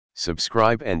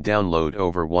Subscribe and download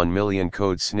over 1 million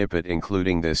code snippet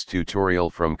including this tutorial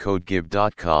from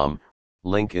codegive.com,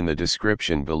 link in the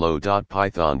description below.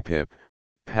 Python and Pip,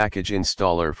 package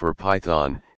installer for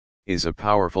Python, is a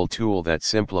powerful tool that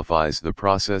simplifies the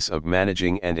process of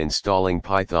managing and installing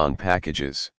Python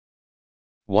packages.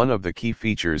 One of the key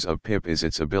features of Pip is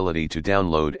its ability to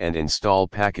download and install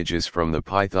packages from the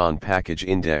Python package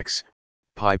index,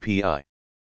 PyPI.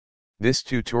 This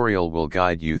tutorial will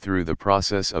guide you through the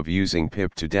process of using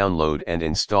Pip to download and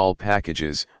install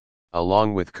packages,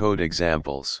 along with code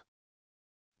examples.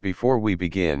 Before we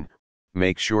begin,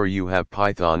 make sure you have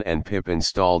Python and Pip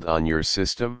installed on your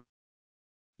system.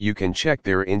 You can check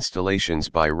their installations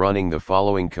by running the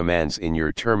following commands in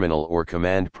your terminal or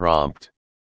command prompt.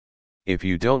 If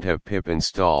you don't have Pip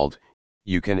installed,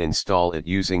 you can install it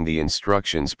using the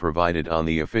instructions provided on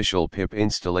the official Pip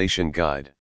installation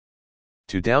guide.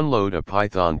 To download a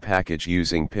Python package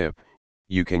using Pip,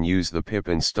 you can use the pip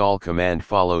install command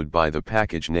followed by the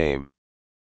package name.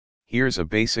 Here's a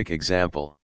basic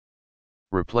example.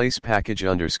 Replace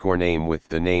package_name with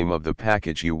the name of the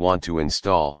package you want to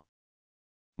install.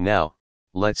 Now,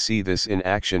 let's see this in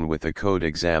action with a code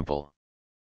example.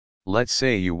 Let's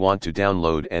say you want to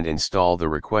download and install the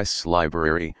requests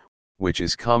library, which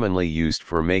is commonly used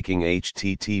for making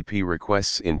HTTP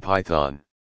requests in Python.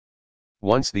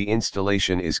 Once the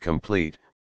installation is complete,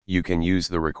 you can use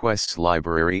the requests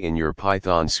library in your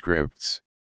Python scripts.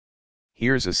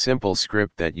 Here's a simple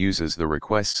script that uses the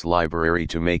requests library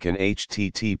to make an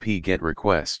HTTP GET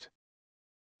request.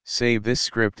 Save this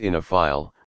script in a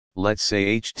file, let's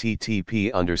say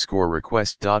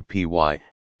http_request.py,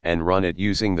 and run it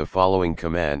using the following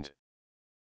command.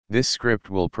 This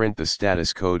script will print the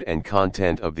status code and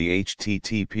content of the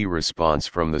HTTP response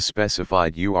from the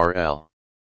specified URL.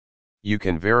 You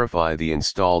can verify the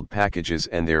installed packages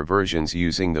and their versions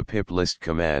using the pip list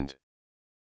command.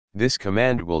 This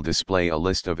command will display a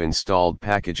list of installed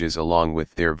packages along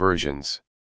with their versions.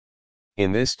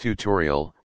 In this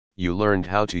tutorial, you learned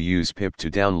how to use pip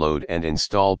to download and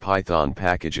install Python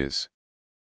packages.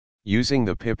 Using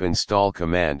the pip install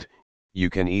command,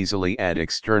 you can easily add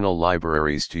external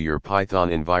libraries to your Python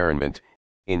environment,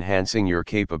 enhancing your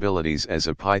capabilities as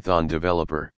a Python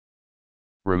developer.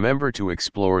 Remember to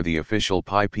explore the official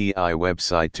PyPI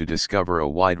website to discover a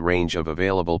wide range of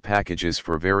available packages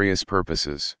for various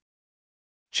purposes.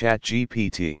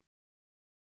 ChatGPT.